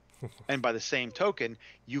sense. And by the same token,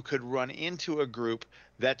 you could run into a group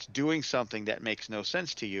that's doing something that makes no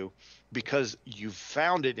sense to you because you've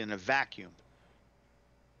found it in a vacuum.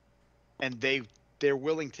 And they're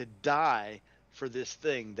willing to die for this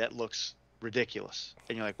thing that looks ridiculous.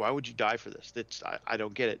 And you're like, why would you die for this? I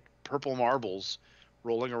don't get it. Purple marbles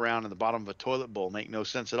rolling around in the bottom of a toilet bowl make no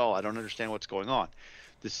sense at all. I don't understand what's going on.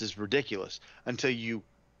 This is ridiculous. Until you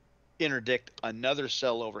interdict another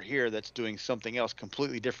cell over here that's doing something else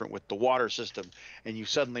completely different with the water system, and you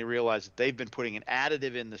suddenly realize that they've been putting an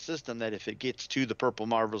additive in the system that if it gets to the purple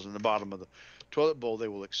marbles in the bottom of the toilet bowl, they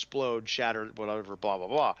will explode, shatter, whatever, blah, blah,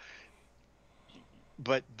 blah.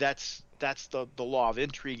 But that's the law of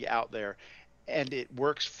intrigue out there, and it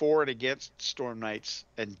works for and against Storm Knights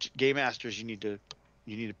and Game Masters. You need to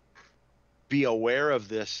be aware of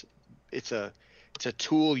this. It's a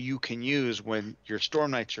tool you can use when your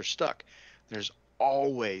Storm Knights are stuck. There's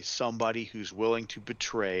always somebody who's willing to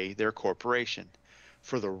betray their corporation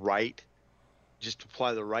for just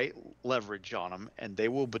apply the right leverage on them, and they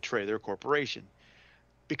will betray their corporation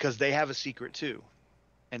because they have a secret too.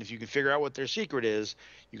 And if you can figure out what their secret is,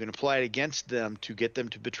 you can apply it against them to get them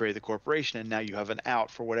to betray the corporation. And now you have an out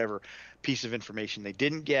for whatever piece of information they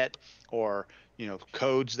didn't get, or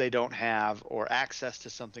codes they don't have, or access to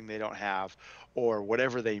something they don't have, or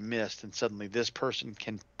whatever they missed. And suddenly this person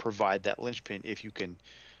can provide that linchpin if you can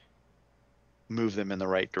move them in the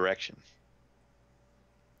right direction.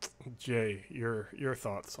 Jay, your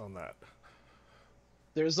thoughts on that?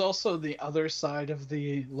 There's also the other side of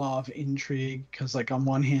the law of intrigue, because on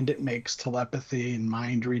one hand it makes telepathy and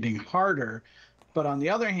mind reading harder, but on the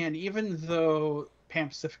other hand, even though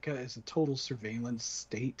Pan-Pacifica is a total surveillance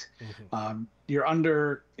state,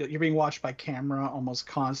 you're being watched by camera almost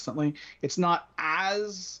constantly. It's not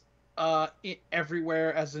as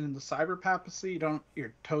everywhere as in the cyber papacy.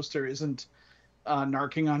 Your toaster isn't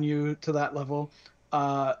narking on you to that level.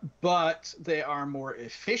 But they are more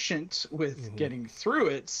efficient with getting through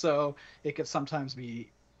it, so it could sometimes be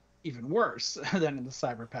even worse than in the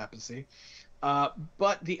cyber papacy.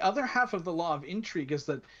 But the other half of the law of intrigue is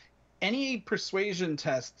that any persuasion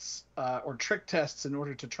tests or trick tests in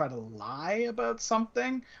order to try to lie about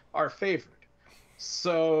something are favored.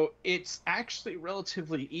 So it's actually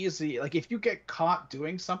relatively easy. If you get caught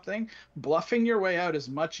doing something, bluffing your way out is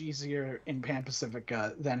much easier in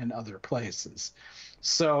Pan-Pacifica than in other places.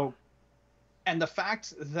 So, and the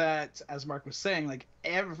fact that, as Mark was saying,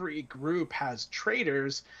 every group has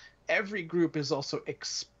traitors, every group is also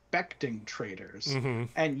expecting traitors.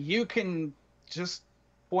 And you can just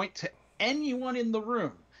point to anyone in the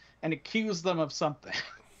room and accuse them of something.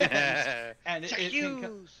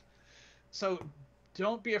 So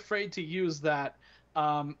don't be afraid to use that.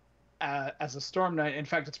 as a Storm Knight. In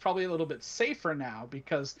fact, it's probably a little bit safer now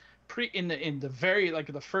because in the very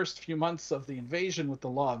like the first few months of the invasion, with the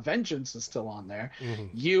Law of Vengeance is still on there,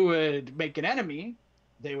 you would make an enemy,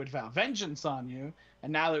 they would vow vengeance on you,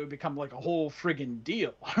 and now it would become like a whole friggin'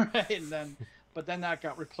 deal, right? But then that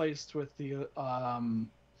got replaced with the Law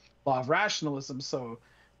of Rationalism, so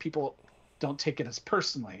people don't take it as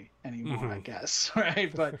personally anymore, I guess, right?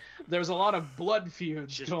 But there was a lot of blood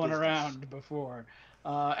feuds going around before.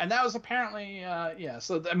 And that was apparently,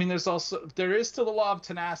 So, I mean, there is still the law of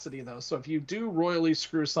tenacity, though. So if you do royally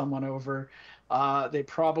screw someone over, they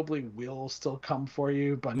probably will still come for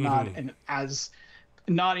you, but not in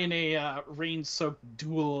a rain-soaked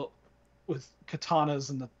duel with katanas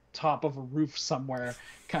in the top of a roof somewhere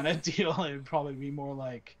kind of deal. It would probably be more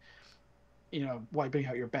like, wiping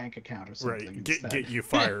out your bank account or something. Right, get you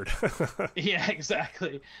fired. Yeah,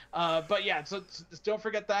 exactly. But yeah, so don't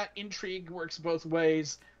forget that intrigue works both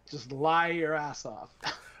ways. Just lie your ass off.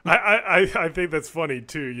 I think that's funny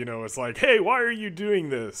too. It's like, hey, why are you doing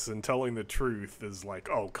this? And telling the truth is like,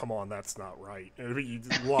 oh, come on, that's not right. You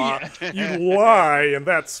lie, you lie, and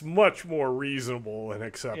that's much more reasonable and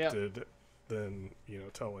accepted than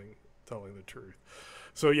telling the truth.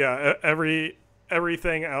 So yeah,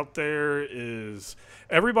 everything out there is,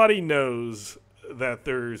 everybody knows that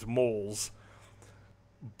there's moles,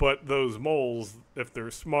 but those moles, if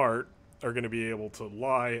they're smart, are going to be able to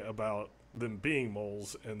lie about them being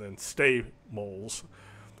moles and then stay moles.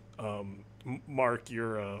 Mark,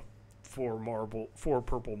 you're 4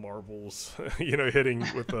 purple marbles, hitting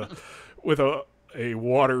with a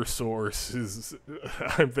water source is,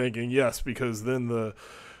 I'm thinking yes, because then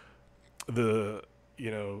the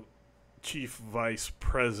chief vice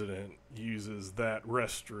president uses that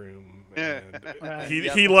restroom, and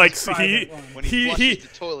he likes when he flushes the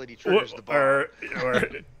toilet, he triggers the bar. Or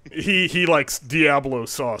he likes Diablo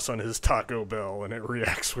sauce on his Taco Bell, and it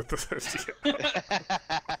reacts with the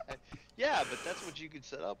Yeah, but that's what you could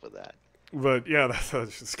set up with that. But yeah,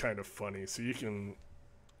 that's just kind of funny. So you can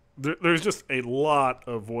there's just a lot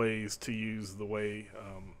of ways to use the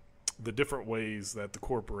different ways that the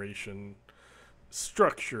corporation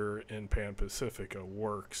structure in Pan-Pacifica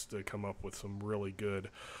works to come up with some really good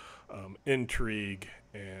intrigue.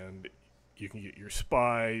 And you can get your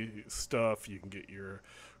spy stuff, you can get your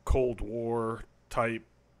Cold War type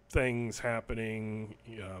things happening,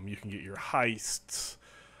 you can get your heists,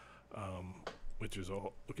 which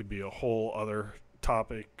could be a whole other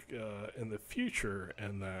topic in the future,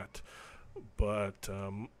 and that. But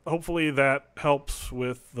hopefully that helps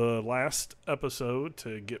with the last episode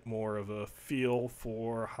to get more of a feel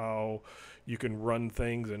for how you can run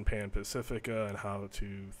things in Pan-Pacifica and how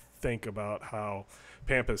to think about how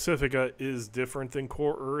Pan-Pacifica is different than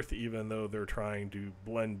Core Earth, even though they're trying to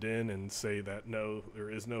blend in and say that no, there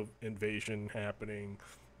is no invasion happening.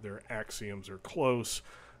 Their axioms are close,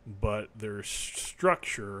 but their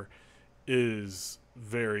structure is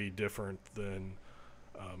very different than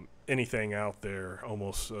anything out there,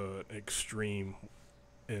 almost extreme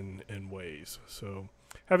in ways. So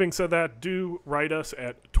having said that, do write us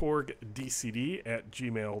at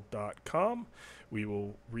torgdcd@gmail.com. We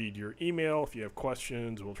will read your email. If you have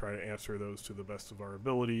questions, we'll try to answer those to the best of our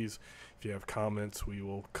abilities. If you have comments, we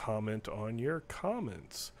will comment on your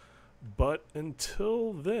comments. But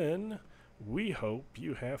until then, we hope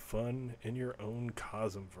you have fun in your own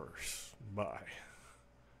Cosmverse. Bye.